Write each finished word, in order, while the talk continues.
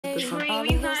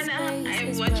Really, Hannah?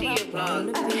 I'm watching your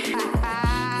vlog.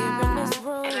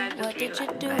 What did you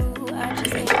do? I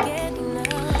just ain't getting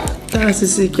enough. Das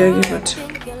ist sie, ja, gut.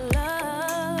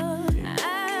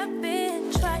 I've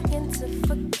been trying to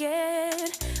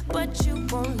forget, but you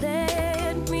won't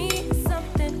let me.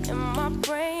 Something in my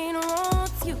brain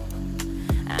wants you.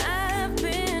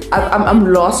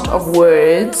 I'm lost of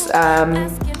words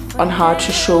on how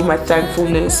to show my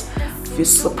thankfulness for your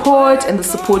support and the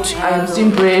support. I am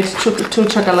doing bread, two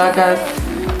chakalakas.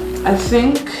 I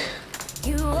think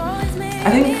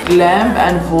lamb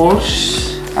and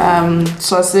vosh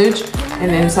sausage,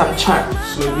 and then some chak.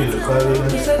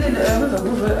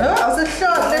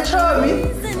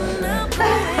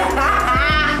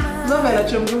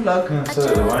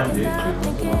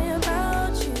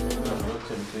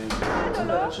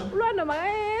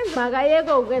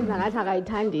 makayeka ukwenza ngathi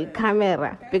akayithandi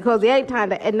camera because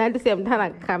uyayithanda and nathi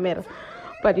siyamthanda camera,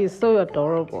 but he's so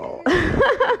adorable.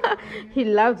 He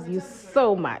loves you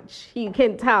so much. You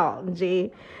can tell,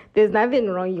 Jay. There's nothing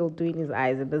wrong you'll do in his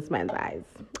eyes, in this man's eyes.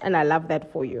 And I love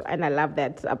that for you. And I love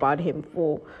that about him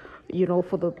for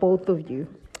the both of you.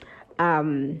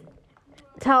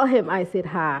 Tell him I said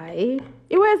hi.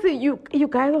 You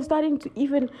guys are starting to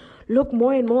even look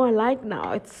more and more alike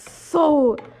now. It's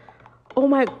so, oh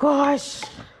my gosh.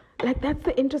 Like, that's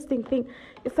the interesting thing.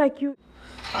 It's like you...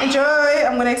 Enjoy.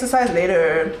 I'm going to exercise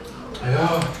later.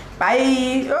 Yeah.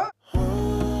 Bye.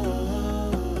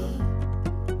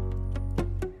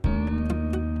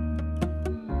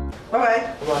 Bye-bye.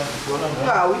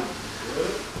 Bye.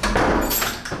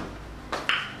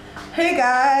 Hey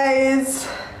guys.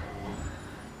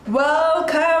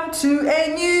 Welcome to a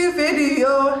new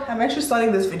video. I'm actually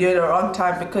starting this video at the wrong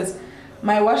time because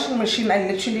my washing machine,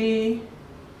 I literally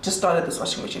just started this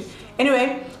washing machine.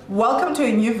 Anyway, welcome to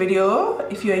a new video.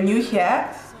 If you are new here,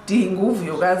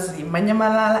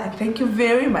 vuyokazimanyamalala, and thank you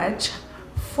very much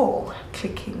for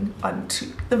clicking onto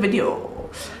the video.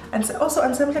 And so also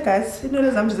ensemble guys, you know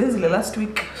I'm just last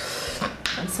week.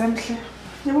 Ensemble,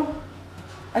 you know,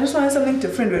 I just wanted something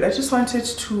different with it. I just wanted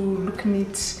to look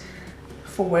neat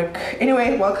for work.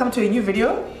 Anyway, welcome to a new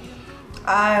video.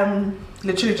 I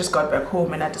literally just got back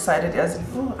home and I decided,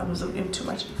 I'm zooming too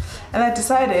much, and I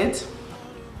decided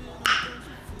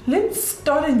let's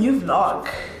start a new vlog.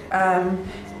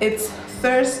 It's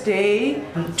Thursday,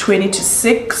 20 to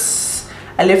 6.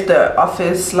 I left the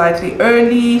office slightly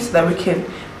early so that we can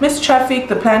miss traffic.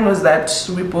 The plan was that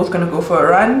we're both gonna go for a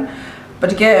run,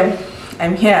 but again,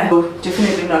 I'm here. So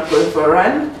definitely not going for a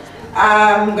run.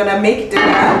 I'm gonna make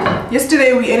dinner.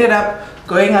 Yesterday we ended up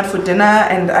going out for dinner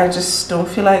and I just don't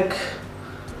feel like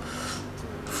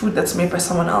food that's made by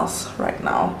someone else right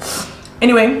now.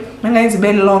 Anyway, my name is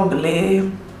very long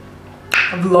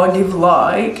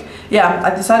vlog. Yeah, I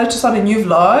decided to start a new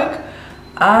vlog.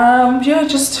 Yeah,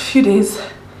 just a few days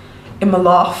in my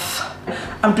life.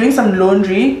 I'm doing some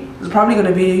laundry. There's probably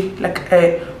gonna be like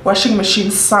a washing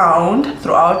machine sound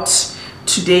throughout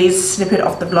today's snippet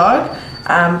of the vlog,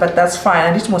 but that's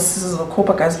fine. I need more scissors or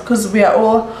copper guys because we are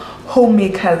all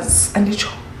homemakers. I need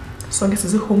so I guess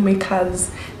it's homemakers.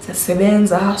 So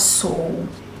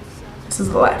this is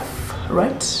life,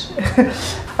 right?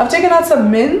 I've taken out some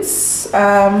mince.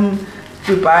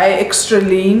 We buy extra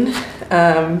lean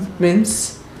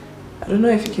mince. I don't know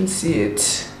if you can see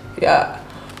it. Yeah,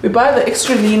 we buy the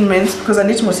extra lean mince because I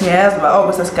need more hairs, but I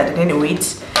was got any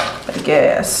weight. But I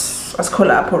guess let's call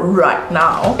up right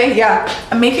now. Okay, yeah,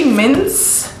 I'm making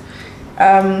mince.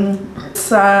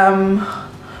 Some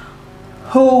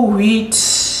whole wheat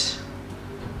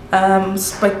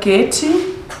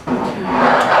spaghetti.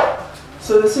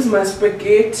 So this is my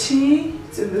spaghetti.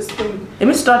 It's in this thing. Let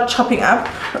me start chopping up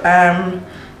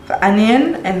the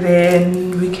onion and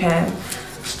then we can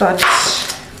start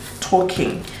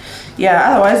talking.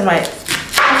 Yeah, otherwise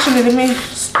actually let me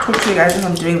talk to you guys as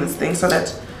I'm doing this thing so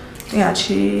that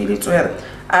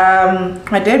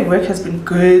my day at work has been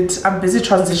good. I'm busy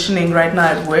transitioning right now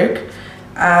at work.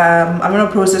 I'm in a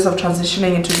process of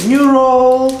transitioning into a new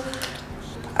role.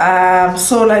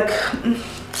 So like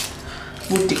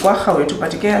and you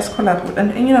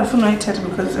know,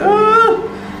 because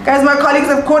guys, my colleagues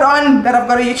have caught on that I've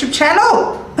got a YouTube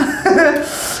channel.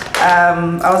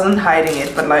 I wasn't hiding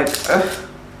it, but like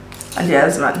and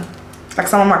yes man, like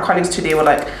some of my colleagues today were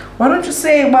like, why don't you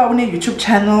say about your YouTube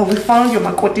channel, we found your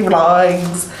Makoti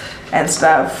vlogs and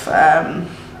stuff, so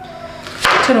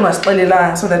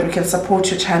that we can support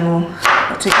your channel.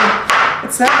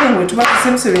 It's nothing, we're about the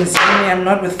Simpsons. I'm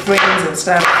not with friends and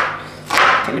stuff.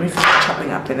 Okay, let me finish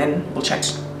chopping up and then we'll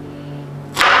chat.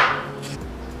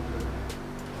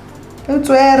 It's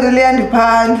where really and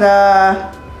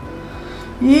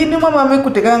Yini mama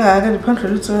mekude kangaka ndiphandle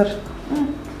lutswari.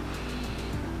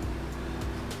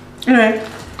 Anyway,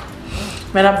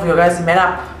 man up vuyokazi, man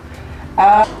up.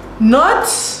 Not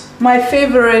my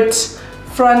favorite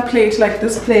front plate, like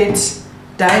this plate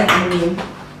dying on me.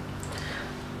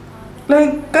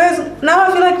 Like guys, now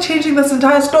I feel like changing this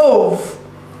entire stove.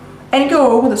 And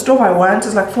go, the stove I want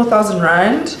is like 4,000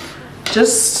 rand.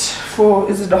 Just for,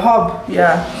 is it a hob?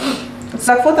 Yeah. It's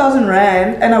like 4,000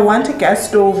 rand, and I want a gas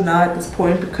stove now at this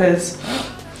point because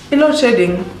in load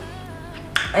shedding,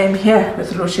 I'm here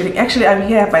with load shedding. Actually, I'm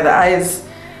here by the eyes.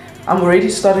 I'm already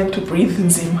starting to breathe in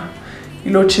Zim.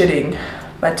 Load shedding.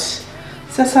 But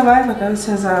it's a survivor, guys.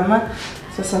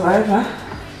 It's a survivor.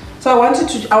 So I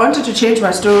wanted to change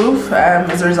my stove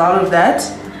as a result of that.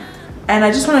 And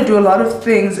I just want to do a lot of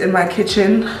things in my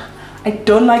kitchen. I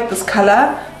don't like this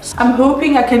color. I'm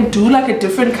hoping I can do like a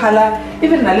different color,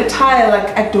 even a little tile.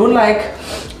 Like I don't like,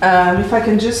 if I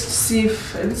can just see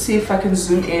if, let's see if I can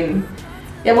zoom in.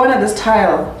 Yeah, one of this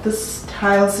tile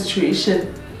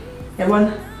situation. Yeah,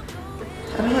 one,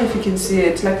 I don't know if you can see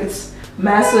it, like it's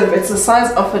massive. It's the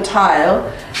size of a tile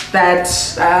that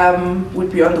would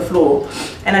be on the floor.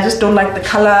 And I just don't like the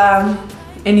color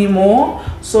anymore.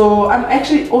 So I'm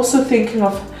actually also thinking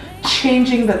of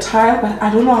changing the tile, but I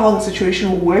don't know how the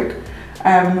situation will work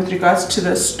with regards to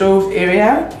the stove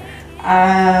area,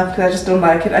 because I just don't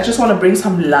like it. I just want to bring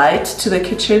some light to the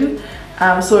kitchen.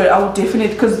 So I will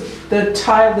definitely, because the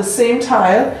tile, the same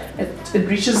tile, it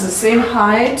reaches the same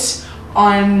height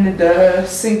on the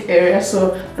sink area.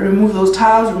 So I remove those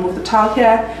tiles, remove the tile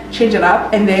here, change it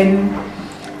up, and then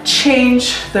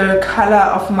change the color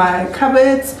of my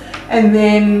cupboards, and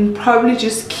then probably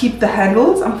just keep the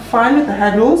handles. I'm fine with the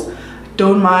handles,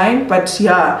 don't mind, but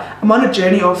yeah, I'm on a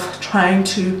journey of trying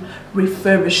to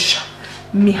refurbish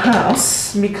my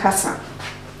house, my casa.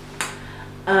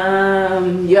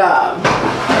 Yeah,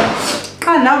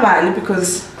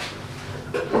 because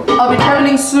I'll be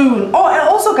traveling soon. Oh, and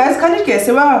also guys, can you guess?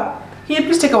 Wow, can you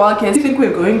please take a while, guys? I think we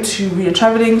are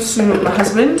traveling soon with my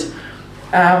husband.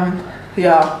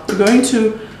 Yeah, we're going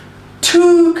to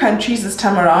 2 countries this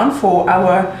time around for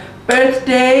our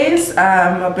birthdays.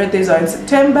 Our birthdays are in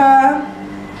September.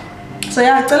 So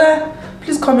yeah,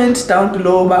 please comment down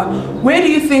below about where do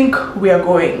you think we are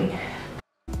going.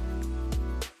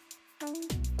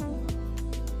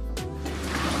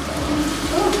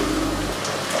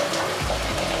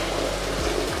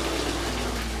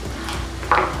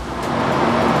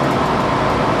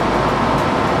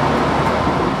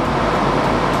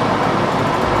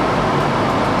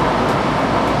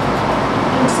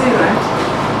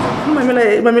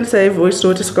 Mamil say voice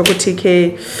note is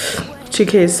TK.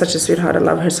 TK is such a sweetheart. I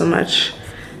love her so much.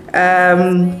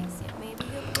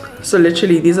 So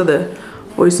literally these are the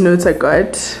voice notes I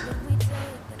got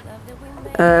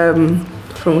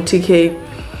from TK.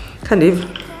 Can't even.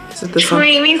 Is it this one?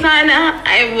 Sana,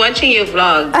 I'm watching your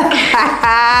vlog.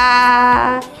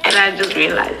 And I just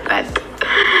realized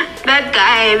that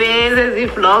guy, man, says he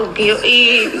vlog you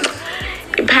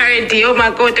parody. Oh my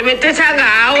god,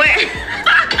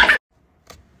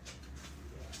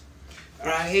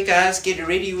 Alright, hey guys, get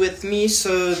ready with me.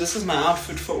 So this is my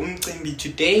outfit for Umcimbi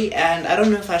today, and I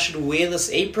don't know if I should wear this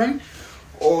apron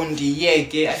or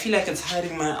I feel like it's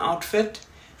hiding my outfit.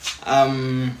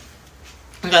 You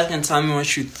guys can tell me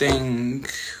what you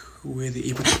think. Wear the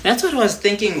apron. That's what I was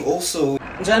thinking also.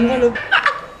 Guys,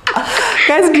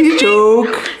 do you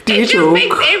joke? Do you joke? It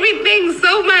just makes everything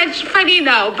so much funny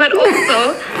now, but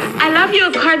also I love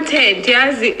your content.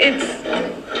 Yes,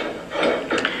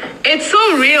 it's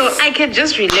so real. I can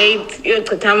just relate.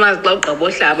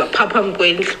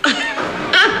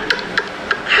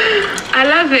 I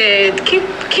love it.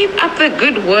 Keep up the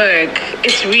good work.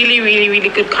 It's really, really, really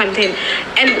good content.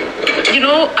 And you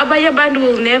know, Abaya Band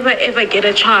will never ever get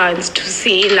a chance to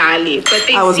see Lali, but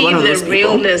they see the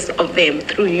realness of them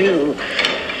through you.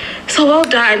 So well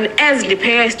done. As the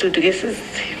parents do, this is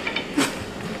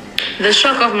the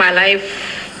shock of my life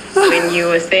when you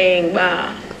were saying,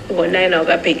 "Bah."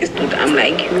 I'm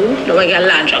like, you know, I got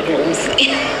lunch at home.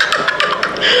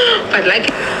 But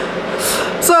like,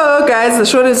 so guys, the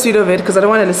short and sweet of it, because I don't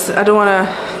want to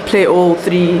play all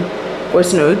 3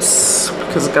 voice notes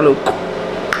because Galuk.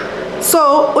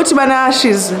 So Utibana,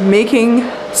 she's making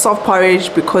soft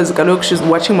porridge because Galuk, she's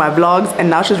watching my vlogs, and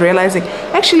now she's realizing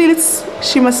actually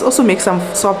she must also make some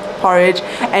soft porridge.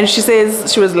 And she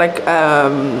says she was like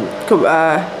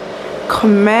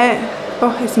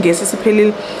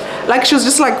like she was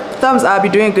just like, thumbs up,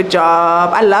 you're doing a good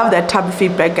job. I love that type of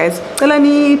feedback, guys. Well, I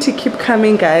need to keep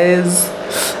coming, guys.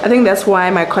 I think that's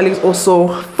why my colleagues also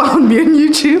found me on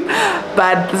YouTube,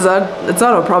 but it's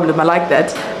not a problem. I like that.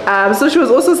 So she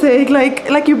was also saying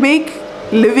like you make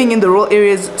living in the rural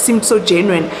areas seem so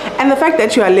genuine, and the fact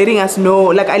that you are letting us know,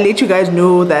 like I let you guys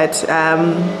know that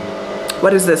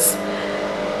what is this,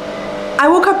 I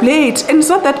woke up late. And it's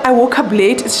not that I woke up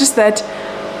late, it's just that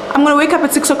I'm gonna wake up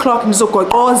at 6 o'clock and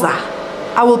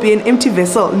I will be an empty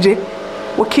vessel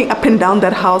walking up and down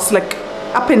that house, like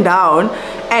up and down,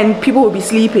 and people will be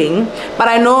sleeping. But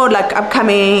I know like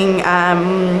upcoming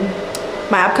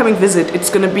my upcoming visit, it's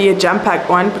gonna be a jam-packed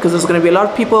one because there's gonna be a lot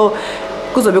of people,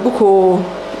 because but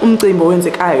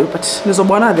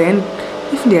nizobona then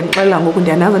if ndiyaqala ngoku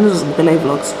ndiyanaza nizozibukela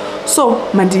vlogs, so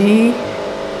mandi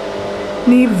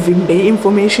nivimbe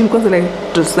information because like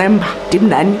December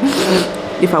dimnani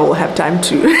if I will have time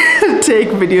to take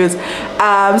videos.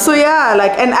 So yeah,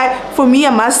 like, and for me, I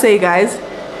must say, guys,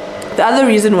 the other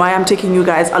reason why I'm taking you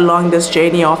guys along this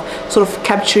journey of sort of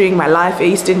capturing my life,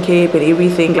 Eastern Cape and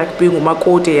everything, like being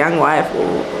a young wife,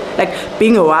 or like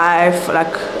being a wife,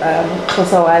 like a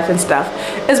wife and stuff,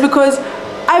 is because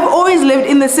I've always lived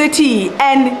in the city,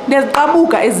 and there's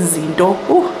babuka is zinto.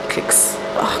 Oh, clicks.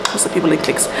 Oh, most of people in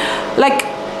clicks. Like,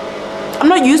 I'm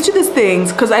not used to these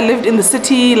things because I lived in the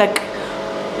city, like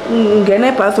get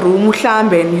a bathroom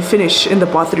and you finish in the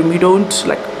bathroom. You don't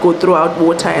like go throughout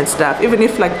water and stuff. Even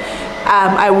if like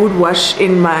I would wash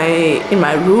in my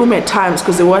room at times,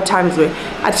 because there were times where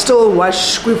I'd still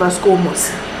wash quivas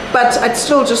gomos, but I'd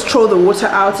still just throw the water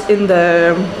out in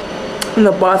the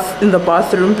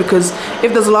bathroom, because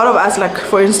if there's a lot of us, like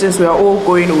for instance we are all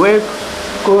going to work,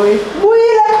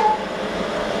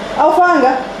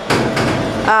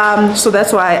 so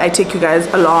that's why I take you guys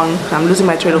along. I'm losing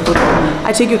my train of thought.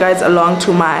 I take you guys along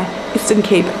to my Eastern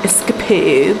Cape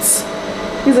escapades.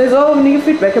 Is there any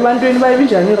feedback about doing my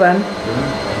vision run?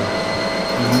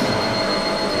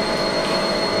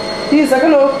 He's like,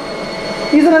 hello.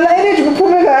 He's an energy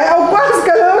guy. Oh,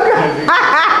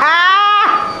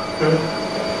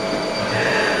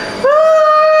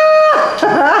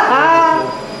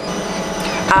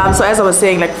 so as I was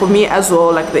saying, like for me as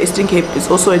well, like the Eastern Cape is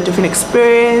also a different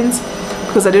experience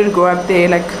because I didn't grow up there.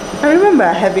 Like I remember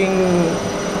having,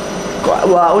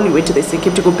 well, I only went to the Eastern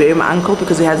Cape to go bury my uncle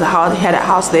because he had a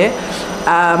house there,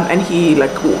 and he,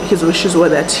 like, his wishes were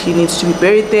that he needs to be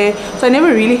buried there. So I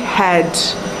never really had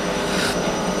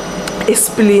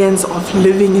experience of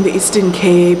living in the Eastern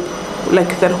Cape,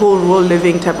 like that whole rural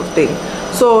living type of thing.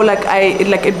 So like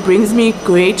it brings me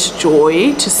great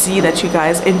joy to see that you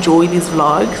guys enjoy these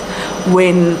vlogs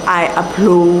when I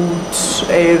upload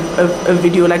a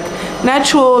video, like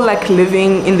natural, like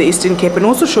living in the Eastern Cape, and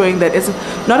also showing that it's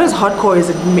not as hardcore as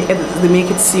they make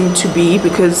it seem to be,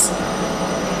 because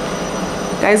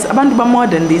guys, abantu are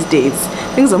modern these days.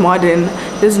 Things are modern.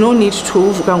 There's no need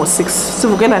to vuka 6. So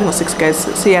vuka 6, guys.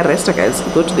 Say rest, guys.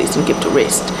 Go to the Eastern Cape to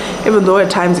rest. Even though at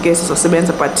times guys are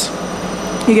sebenza, but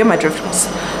you get my drift.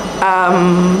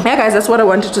 Yeah, guys, that's what I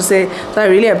wanted to say. So I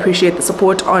really appreciate the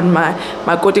support on my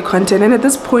Koti content. And at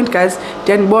this point, guys,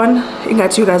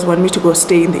 you guys want me to go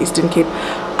stay in the Eastern Cape.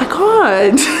 I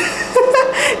can't.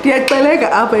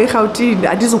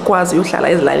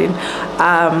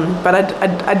 But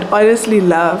I'd honestly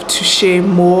love to share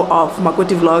more of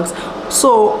Makoti vlogs.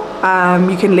 So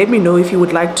you can let me know if you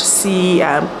would like to see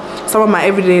some of my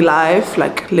everyday life,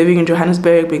 like living in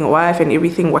Johannesburg, being a wife and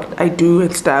everything, what I do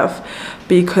and stuff,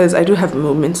 because I do have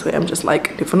moments where I'm just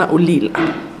like,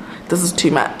 this is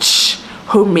too much.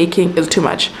 Homemaking is too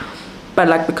much. But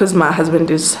like, because my husband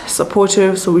is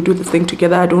supportive, so we do the thing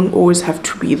together, I don't always have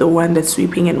to be the one that's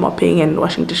sweeping and mopping and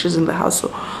washing dishes in the house. So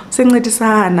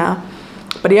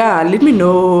but yeah, let me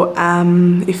know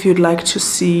if you'd like to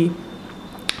see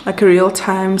like a real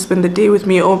time, spend the day with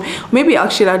me, or maybe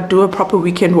actually I'll do a proper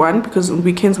weekend one, because on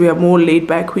weekends we are more laid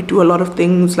back. We do a lot of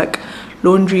things like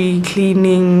laundry,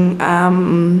 cleaning,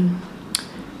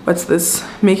 what's this,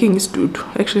 making a stew.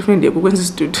 Actually, when's a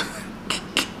stew?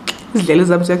 This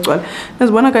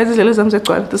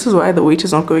is why the weight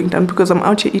is not going down, because I'm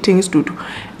out here eating stew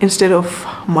instead of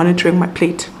monitoring my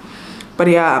plate. But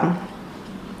yeah,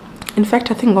 in fact,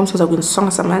 I think I'm supposed to go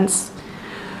song some months.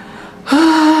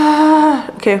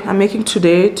 Okay, I'm making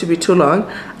today to be too long.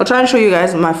 I'll try and show you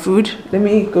guys my food. Let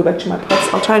me go back to my pots.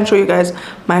 I'll try and show you guys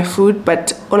my food,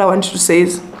 but all I wanted to say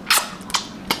is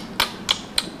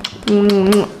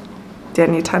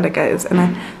guys, and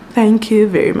I thank you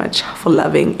very much for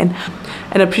loving and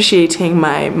appreciating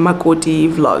my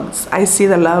Makoti vlogs. I see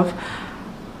the love,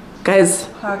 guys.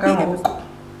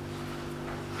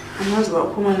 might as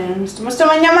well put my name, Mr.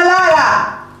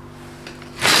 Manyamalala.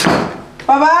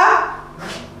 Baba?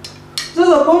 Is this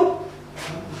open?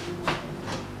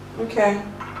 Okay.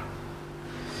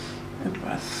 A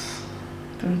breath.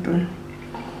 Don't.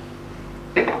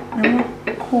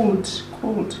 Cold.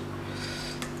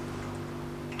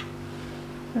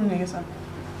 Let me get some.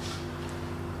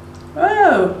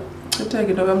 Oh! Let's take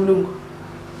it over blue.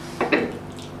 This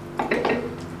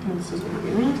is gonna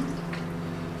be me.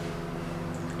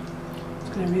 It's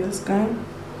gonna be this guy.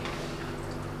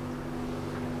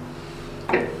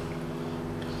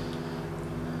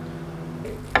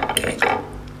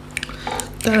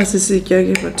 That's a sick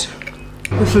but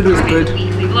the food was good.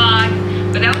 Weekly vlog,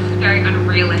 but that was very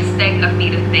unrealistic of me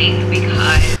to think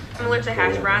because similar to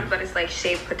hash browns, but it's like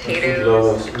shaved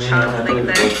potatoes, chunks like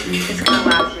this. It's gonna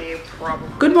last me probably.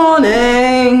 Good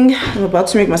morning. I'm about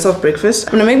to make myself breakfast.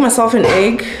 I'm gonna make myself an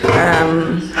egg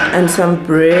and some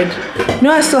bread.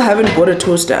 No, I still haven't bought a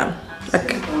toaster.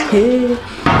 Like, hey,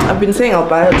 I've been saying I'll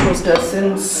buy a toaster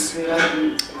since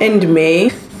end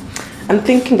May. I'm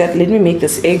thinking that let me make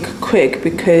this egg quick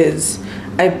because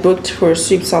I booked for a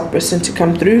sweet South person to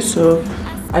come through, so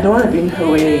I don't want to be in her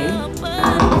way.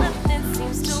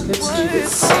 So let's do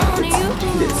this.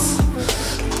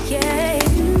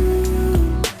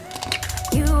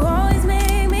 You always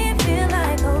make me feel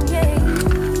like, oh yeah,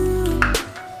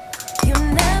 you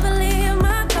never leave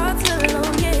my thoughts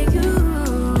alone, yeah,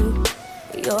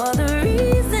 you're the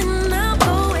reason I'm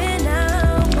going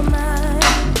out of my mind.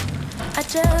 I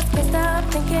just can't stop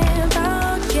thinking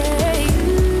about, yeah,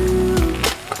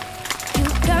 you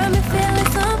got me feeling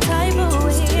some type of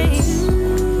way,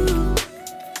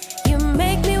 you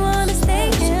make me wanna stay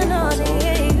in all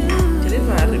day,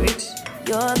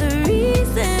 you're the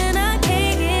reason I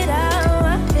can't get out of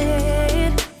my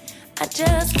head. I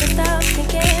just can't stop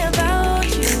thinking about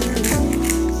you.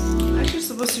 I'm actually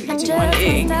supposed to be I eating just one egg.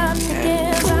 can't stop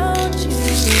thinking about you.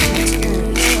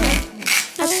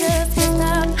 I just can't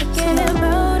stop thinking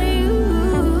about you.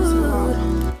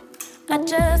 I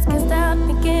just can't stop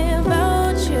thinking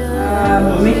about you.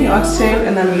 I'm making oxtail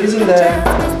and I'm using the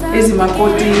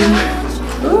Ezimakoti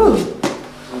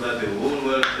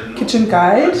kitchen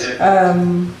guide.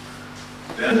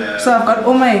 So I've got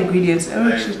all my ingredients.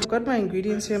 I've got my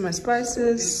ingredients here, my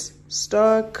spices,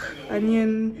 stock,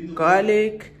 onion,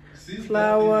 garlic,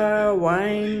 flour,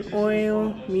 wine,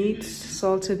 oil, meat,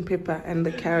 salt and pepper, and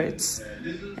the carrots.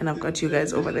 And I've got you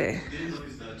guys over there.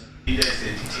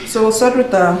 So we'll start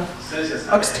with the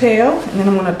oxtail, and then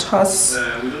I'm gonna toss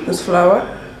this flour.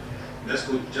 Let's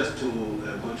go just to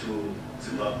go to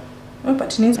Zimbabwe. Oh,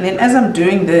 but and then as I'm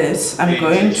doing this, I'm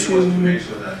going to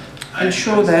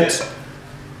ensure that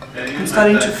I'm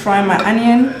starting to fry my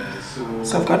onion.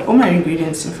 So I've got all my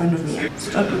ingredients in front of me.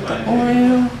 Start with the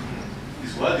oil.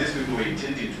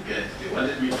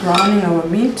 Browning our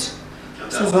meat.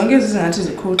 So as long as it's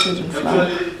not coated in flour.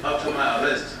 I'll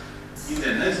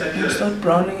start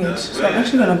browning it. So I'm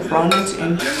actually gonna brown it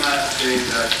in.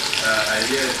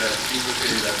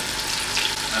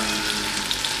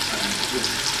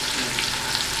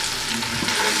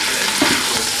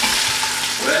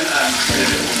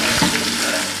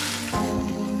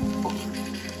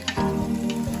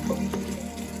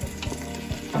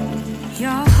 Your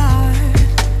heart,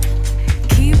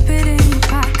 keep it in your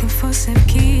pocket for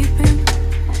safekeeping.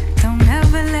 Don't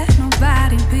ever let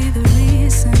nobody be the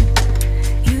reason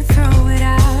you throw it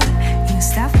out. You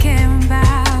stop caring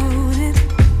about it.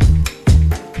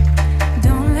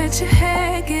 Don't let your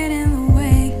head get in the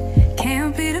way.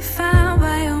 Can't be defined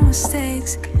by your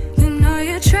mistakes. You know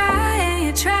you try and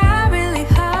you try really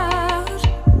hard,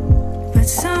 but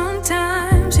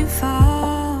sometimes you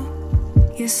fall.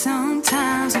 Yeah,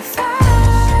 sometimes you fall.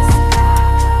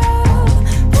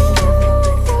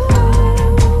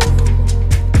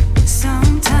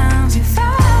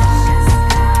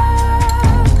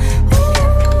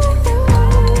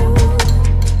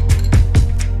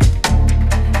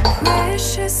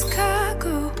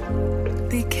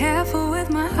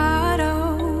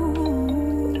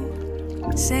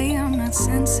 Say I'm not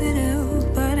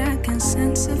sensitive, but I can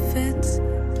sense if it's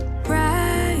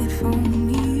right for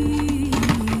me.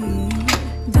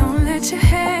 Don't let your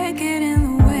head get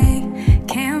in the way.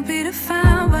 Can't be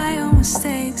defined by your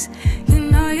mistakes. You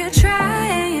know you try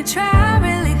and you try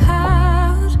really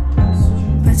hard,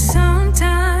 but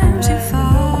sometimes you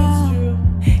fall.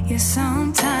 Yeah,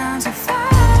 sometimes you fall.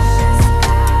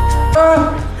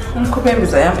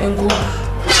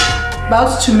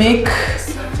 About to make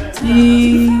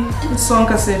the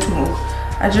sonka setu.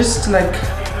 I just like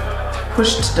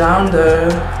pushed down the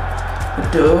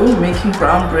dough, making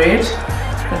brown bread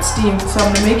that's steamed. So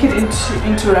I'm gonna make it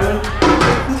into ramen.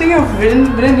 thinking of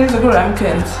blending the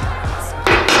ramekins.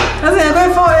 Doesn't it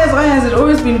go 4 years? Why has it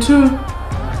always been 2?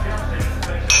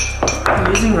 I'm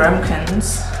using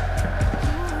ramekins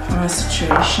for my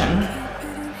situation.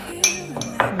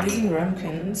 I'm using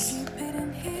ramekins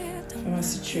for my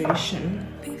situation.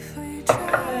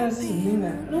 Yeah, this is mean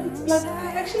that. No, it's like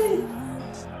actually.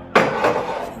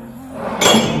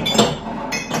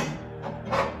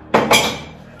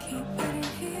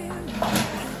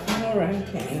 No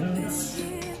ramekins.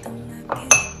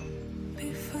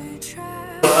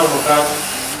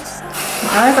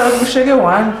 I thought we should get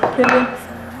one. Really?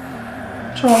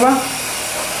 Choma.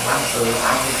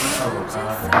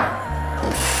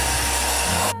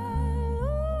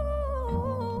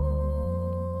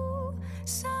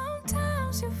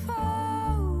 Sometimes you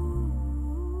fall.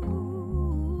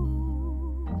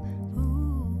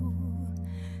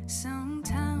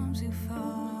 Sometimes you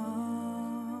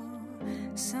fall.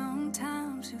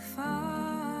 Sometimes you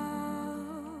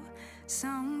fall.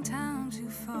 Sometimes you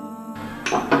fall.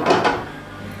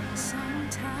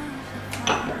 Sometimes you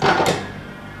fall.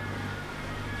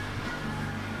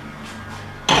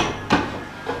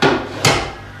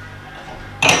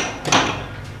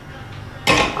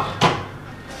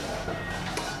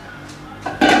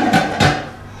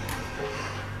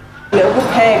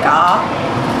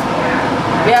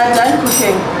 We are done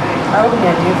cooking. I hope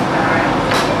you do.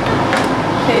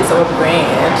 Here's our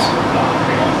bread.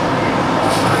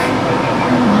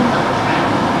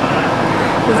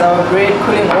 This is our bread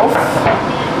cooling off.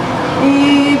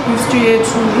 Beef stew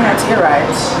to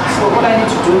right. So all I need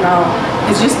to do now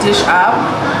is just dish up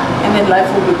and then life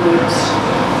will be good.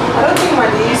 I don't think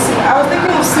my niece, I was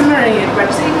thinking of simmering it,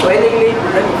 but see boiling it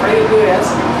very good.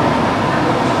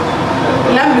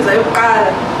 Lamb is like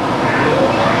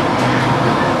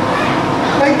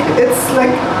it's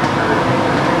like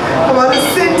about a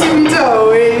centimeter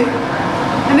away.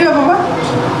 And you have what?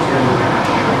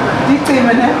 I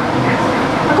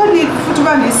can't need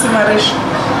football is simmerish.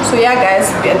 So yeah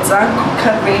guys, we are done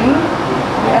cooking.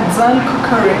 We are done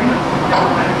cooking.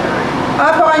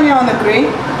 I'll put on you on the grey.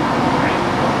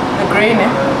 The grey, ne?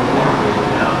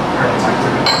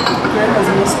 The grey has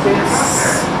no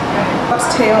space.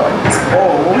 Oxtail in this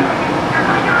bowl.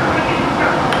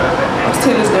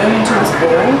 Oxtail is going into this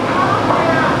bowl.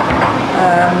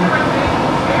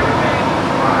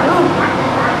 Oh,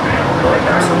 Lord,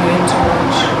 I'm so getting too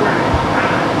much.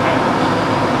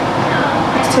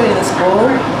 Oxtail in this bowl.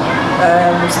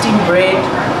 Steamed bread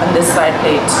on this side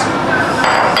plate.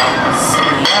 So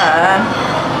yeah.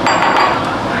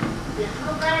 This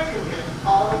little guy is going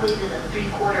all the way to the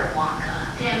 3/4 Wonka.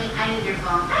 Tammy, I need your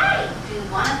phone. Hey, do you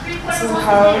want a 3/4 This is Wonka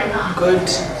how or not? good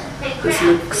this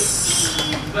looks.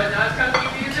 But not coming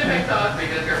to use it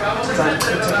because you're probably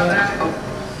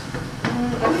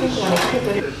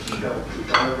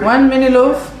One mini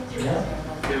loaf.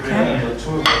 Okay.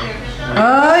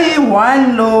 Oh, yeah,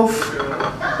 one loaf.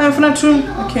 I'm for 2.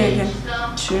 Okay,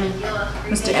 2.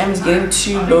 Mr. M is getting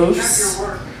 2 loaves.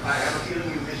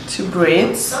 2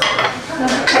 breads. I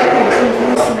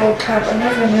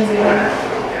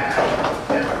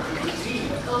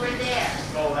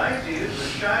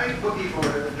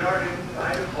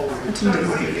think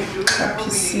there's a cup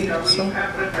you see also.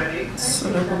 It's a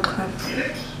little cup.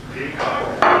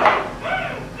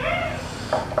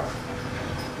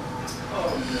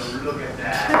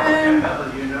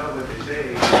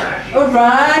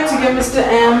 Alright, to get Mr.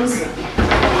 M's.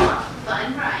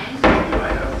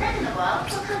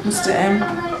 Mr. M.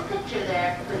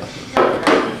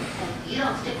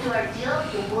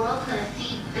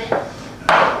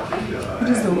 What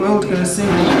is the world gonna see?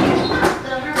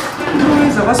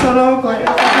 What's the logo?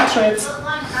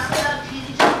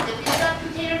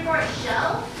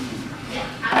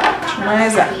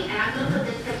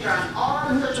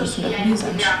 Just let me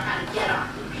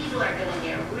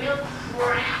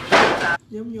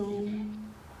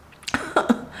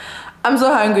I'm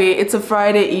so hungry. It's a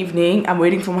Friday evening. I'm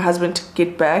waiting for my husband to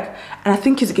get back, and I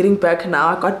think he's getting back now.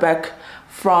 I got back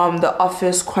from the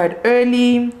office quite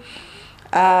early,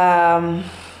 after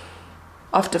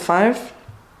 5.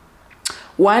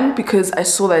 One, because I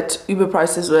saw that Uber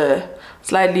prices were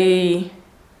slightly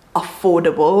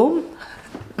affordable.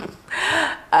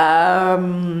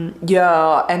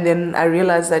 Yeah, and then I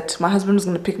realized that my husband was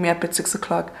going to pick me up at 6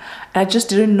 o'clock, and I just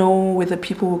didn't know whether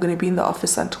people were going to be in the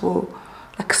office until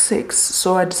like 6.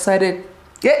 So I decided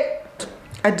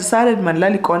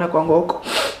mandlali kona kwangoko.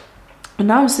 And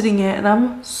now I'm sitting here and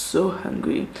I'm so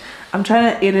hungry. I'm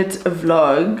trying to edit a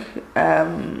vlog.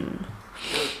 I'm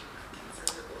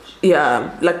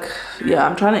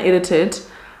trying to edit it,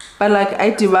 but like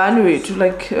I demand to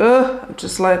like I'm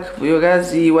just like,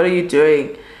 vuyokazi, what are you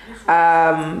doing?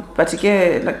 But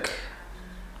again, like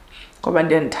ngoba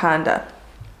ndiyandithanda,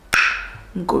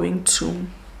 I'm going to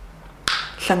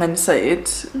hlanganisa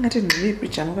it. Ngathi ndiliphi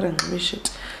jama kodwa ngibe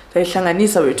shit.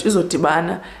 Ndayihlanganisa wethu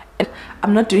izodibana.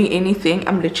 I'm not doing anything.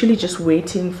 I'm literally just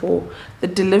waiting for the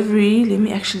delivery. Let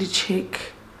me actually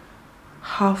check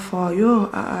how far. Yo,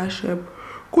 Ashab.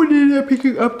 Couldn't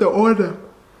picking up the order.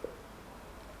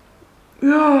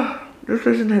 Yeah, this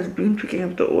person has been picking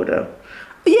up the order.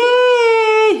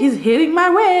 Yay! He's heading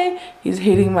my way. He's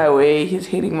heading my way. He's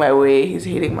heading my way. He's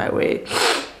heading my way.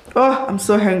 Oh, I'm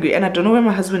so hungry and I don't know where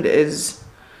my husband is.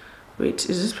 Wait,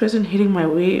 is this person heading my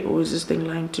way or is this thing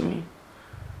lying to me?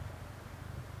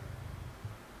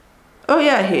 Oh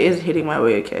yeah, he is heading my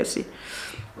way. Okay, I see.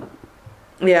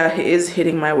 Yeah, he is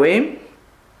heading my way.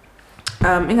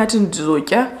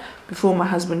 Before my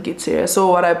husband gets here. So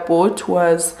what I bought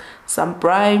was some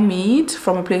braai meat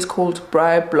from a place called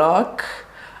Braai Block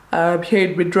here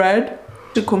in Madrid.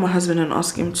 To call my husband and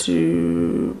ask him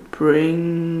to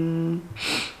bring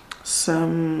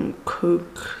some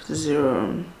Coke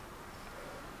Zero.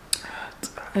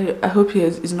 I hope he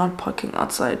is not parking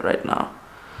outside right now.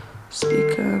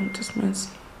 Speaker dismiss.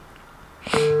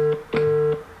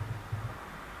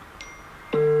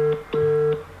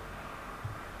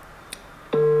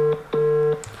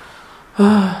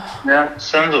 Ja,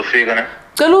 zijn zo vegan.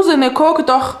 Cel uzine Coke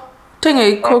toch?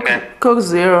 Thenge Coke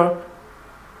Zero.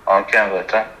 Okay,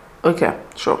 better. Okay,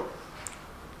 sure.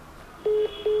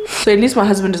 So at least my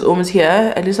husband is almost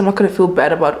here. At least I'm not gonna feel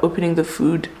bad about opening the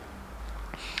food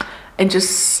and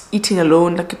just eating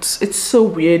alone. Like it's so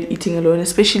weird eating alone,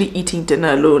 especially eating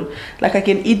dinner alone. Like I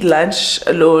can eat lunch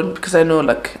alone because I know,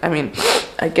 like, I mean,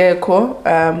 I get a call,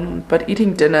 but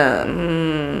eating dinner,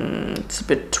 it's a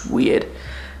bit weird.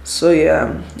 So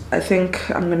yeah, I think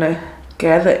I'm gonna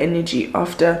gather energy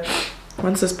after,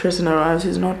 once this person arrives.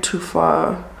 He's not too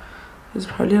far. He's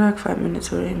probably like 5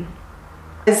 minutes away.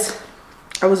 Guys,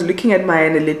 I was looking at my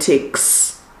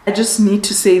analytics. I just need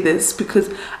to say this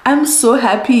because I'm so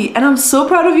happy and I'm so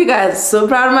proud of you guys. So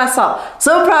proud of myself.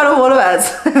 So proud of all of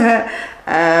us.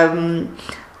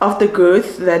 Of the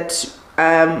growth that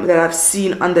I've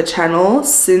seen on the channel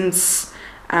since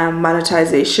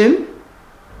monetization.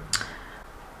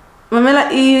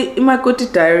 Mamela, Imakoti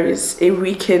Diaries, a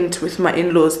weekend with my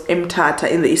in-laws,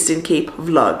 Mtata in the Eastern Cape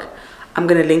vlog. I'm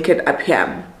gonna link it up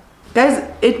here. Guys,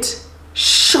 it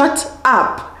shot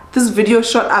up. This video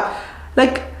shot up.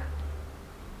 Like,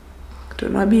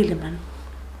 don't know man.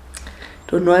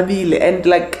 Don't know. And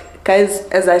like, guys,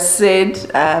 as I said,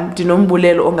 I'm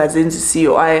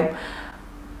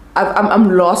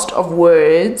lost of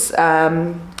words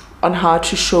on how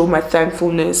to show my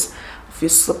thankfulness your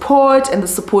support and the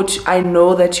support I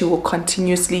know that you will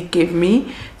continuously give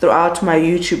me throughout my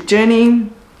YouTube journey.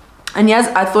 And yes,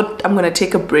 I thought I'm gonna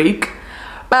take a break,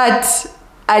 but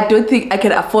I don't think I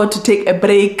can afford to take a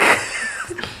break.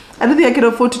 I don't think I can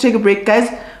afford to take a break, guys.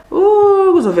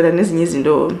 Ooh,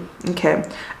 okay,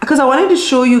 because I wanted to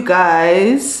show you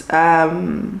guys,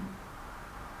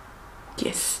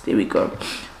 yes, there we go.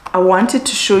 I wanted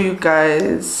to show you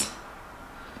guys.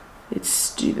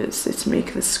 Let's do this. Let's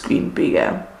make the screen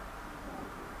bigger.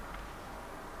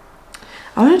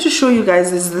 I wanted to show you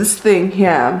guys this thing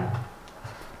here.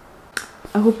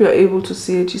 I hope you're able to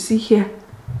see it. You see here?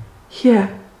 Here.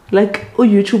 Like, oh,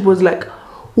 YouTube was like,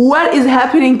 what is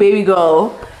happening, baby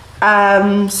girl?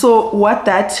 So what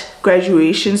that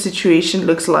graduation situation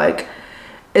looks like,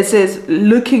 it says,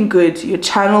 looking good. Your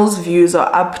channel's views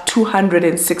are up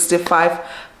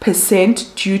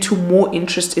 265% due to more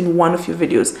interest in one of your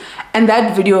videos, and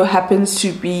that video happens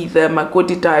to be the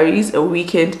Makoti Diaries, a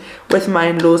weekend with my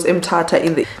in-laws Mtata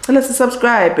in the. So let's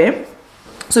subscribe,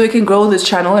 so we can grow this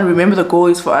channel. And remember, the goal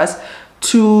is for us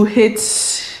to hit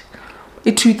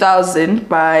 2,000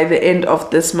 by the end of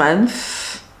this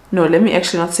month. No, let me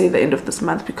actually not say the end of this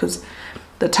month, because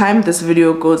the time this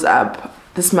video goes up,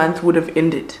 this month would have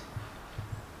ended.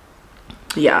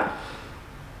 Yeah.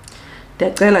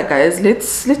 Like, guys,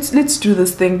 let's do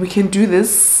this thing. We can do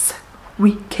this.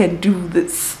 We can do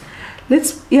this.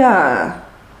 Let's, yeah.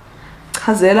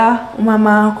 Khazela,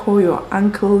 umama, your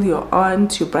uncle, your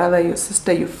aunt, your brother, your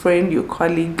sister, your friend, your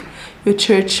colleague, your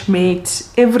church mate,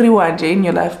 everyone in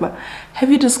your life. But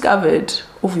have you discovered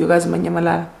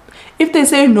vuyokazimanyamalala? If they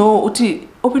say no, Uti,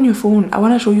 open your phone. I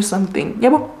want to show you something.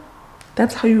 Yeah, but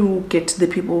that's how you get the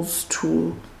peoples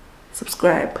to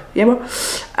subscribe. Yeah,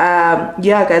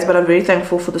 yeah, guys, but I'm very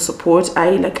thankful for the support.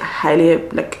 I highly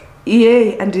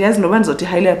and yes, no one's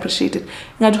highly appreciated.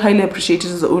 Highly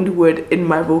appreciated is the only word in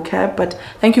my vocab, but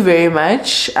thank you very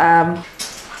much.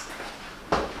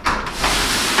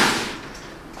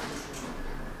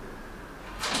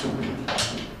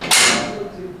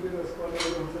 Hello.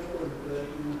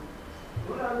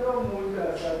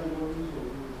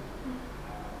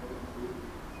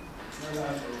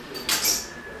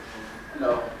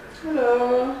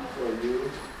 Hello. How are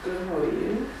you? Good, how are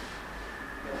you?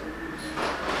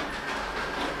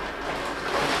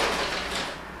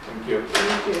 Thank you.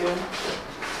 Thank you.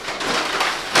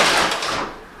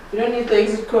 You don't need the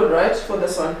exit code, right, for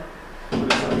this one?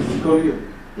 Call you?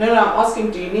 No, I'm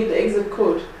asking, do you need the exit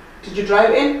code? Did you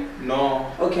drive in?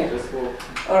 No. Okay. Just go.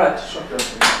 Alright, sure.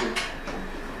 Thank you.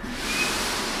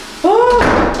 Oh,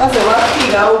 that's a rough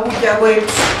thing. Wait,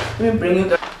 let me bring it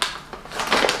down.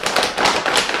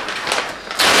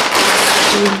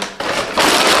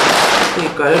 You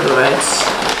got it right.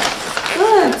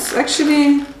 Oh, it's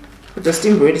actually, the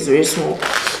steamed bread is very small.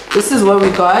 This is what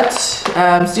we got.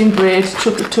 Steamed bread,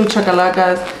 two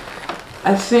chakalakas.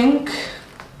 I think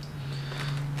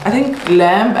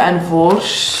lamb and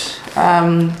vors,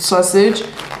 sausage,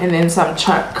 and then some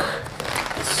chuck.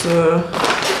 So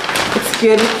it's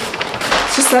good.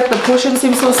 It's just that the portion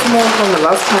seems so small from the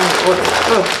last time I ordered.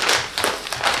 Oh.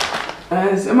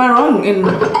 Guys, am I wrong in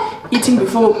eating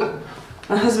before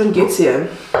my husband gets here?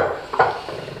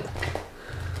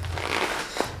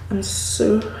 I'm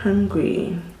so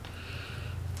hungry.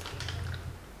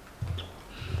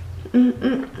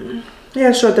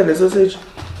 Yeah, sure, tell the sausage.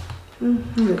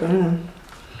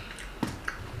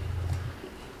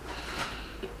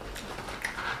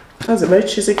 That's a very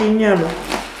cheesy nyama.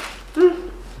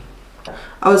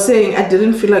 I was saying I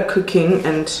didn't feel like cooking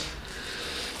and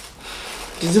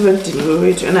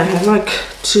and I had like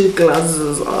 2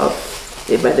 glasses of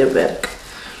ebadeberg.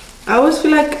 I always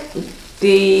feel like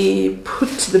they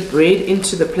put the bread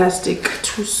into the plastic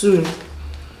too soon.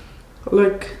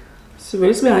 Like, and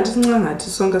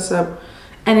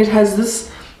it has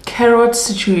this carrot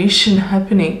situation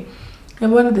happening.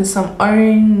 And one, there's some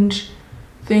orange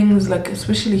things, like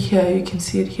especially here, you can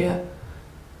see it here.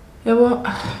 Yeah, well,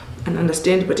 I don't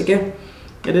understand, but again,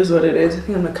 it is what it is. I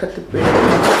think I'm gonna cut the bread.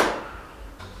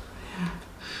 Yeah.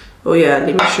 Oh yeah,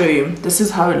 let me show you. This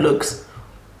is how it looks.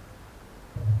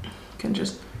 You can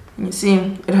just, you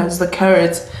see, it has the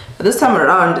carrots. But this time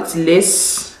around, it's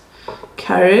less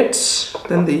carrot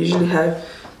than they usually have.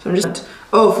 So I'm just,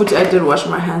 oh, food, I did wash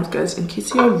my hands, guys. In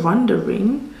case you're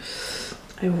wondering,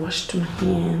 I washed my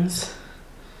hands.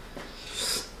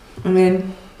 And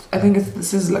then I think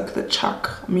this is like the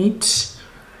chuck meat.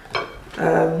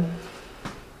 Oh,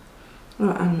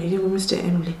 I'm making with Mr.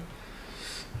 Emily.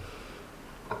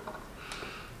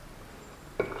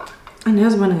 And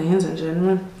here's one hands and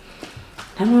gentlemen.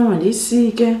 And let's see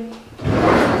again.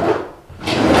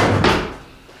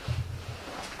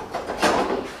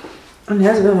 And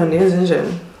here's one hands and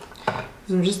gentlemen.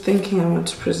 I'm just thinking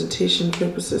about presentation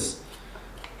purposes.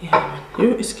 Yeah,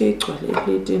 you escape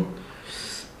plating.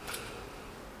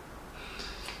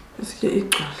 Let's get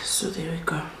it. So there we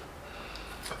go.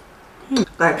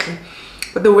 Exactly.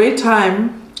 But the wait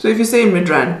time, so if you say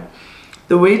mid-run,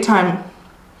 the wait time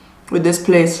with this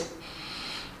place,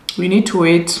 we need to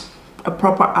wait a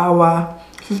proper hour,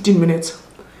 15 minutes.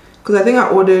 Because I think I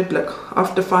ordered like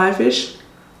after 5-ish.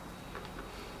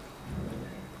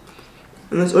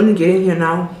 And it's only getting here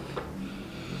now.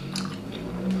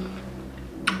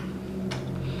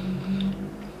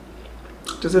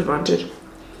 Disadvantage.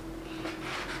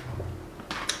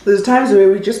 There's times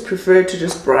where we just prefer to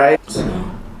just fry. So.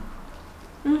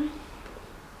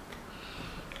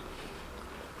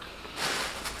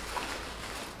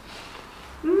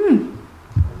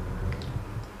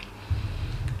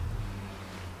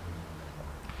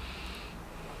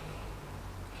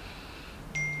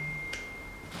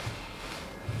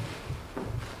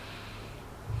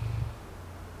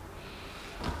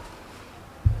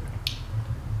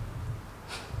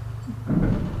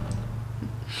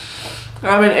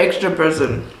 I'm an extra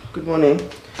person. Good morning.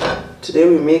 Today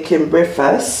we're making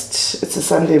breakfast. It's a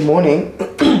Sunday morning.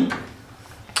 I'm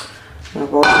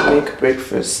about to make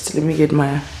breakfast. Let me get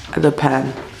my other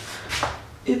pan.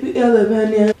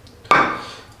 I'm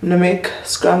gonna make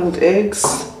scrambled eggs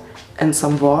and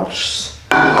some borscht.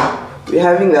 We're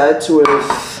having that with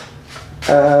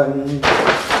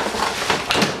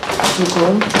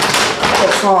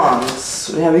croissants.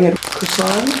 We're having it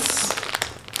croissants.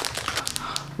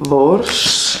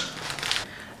 Borscht,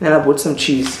 and then I bought some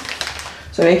cheese.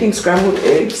 So I'm making scrambled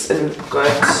eggs, and we've got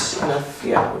enough.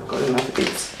 Yeah, we've got enough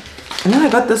eggs. And then I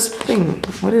got this thing.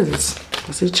 What is this?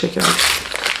 Let's see, check it out.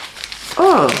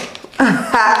 Oh,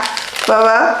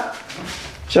 Baba,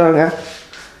 Jonga,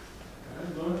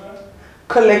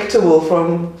 collectible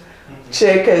from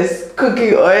Checkers,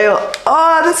 cooking oil.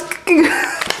 Oh, that's cooking.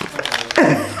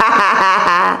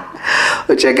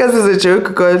 Check us as a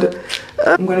joke, God.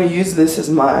 I'm gonna use this as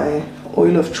my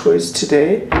oil of choice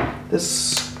today.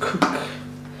 This cook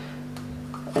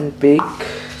and bake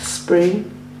spray.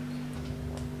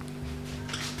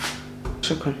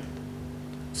 Check on.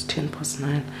 It's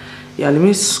 9:10. Yeah, let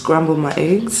me scramble my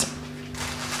eggs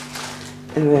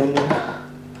and then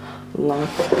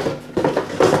life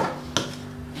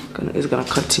is gonna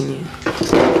continue.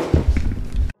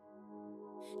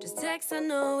 Just text, I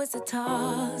know it's a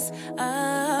toss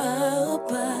up,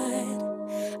 but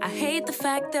I hate the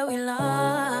fact that we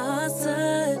lost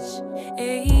touch.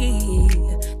 Ayy,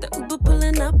 the Uber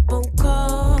pulling up on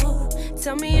call.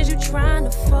 Tell me, is you trying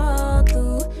to fall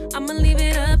through? I'ma leave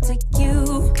it up to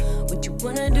you. What you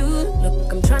wanna do?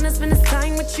 Look, I'm trying to spend this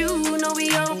time with you. Know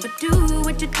we overdue.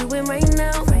 What you doing right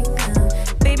now?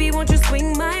 Baby, won't you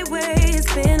swing my way?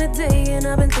 It's been a day and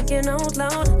I've been thinking out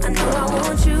loud. I know I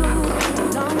want you.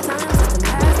 Long time since the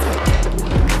last time.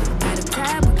 Out of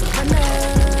time, we could run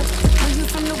up. Knew you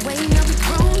from the way, now we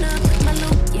grown up. My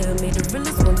look, yeah, made the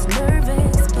realest ones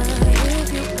nervous. But if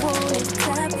you want it,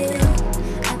 tap in.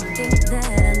 I think that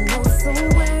I know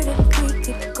somewhere that we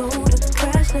could go to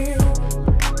crash land.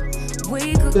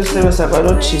 This is a lot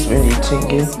of cheese when you're eating.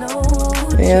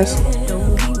 Yes.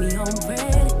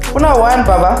 Una one,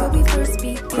 Baba.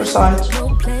 Croissant.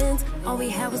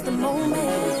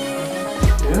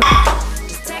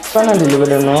 Finally, we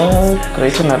don't know.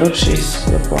 Great another cheese.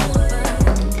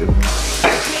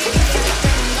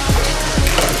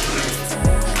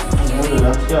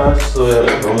 Ja, so ja,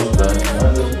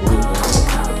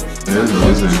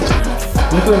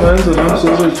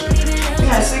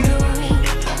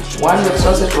 one with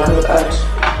sausage, one without.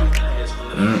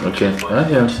 Okay.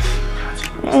 Yes.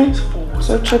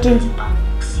 So chatting.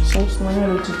 So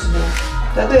smiling today.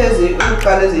 That is it. Look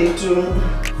at it too.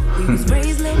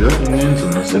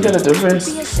 Look at the difference.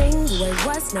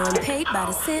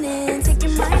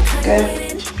 Okay.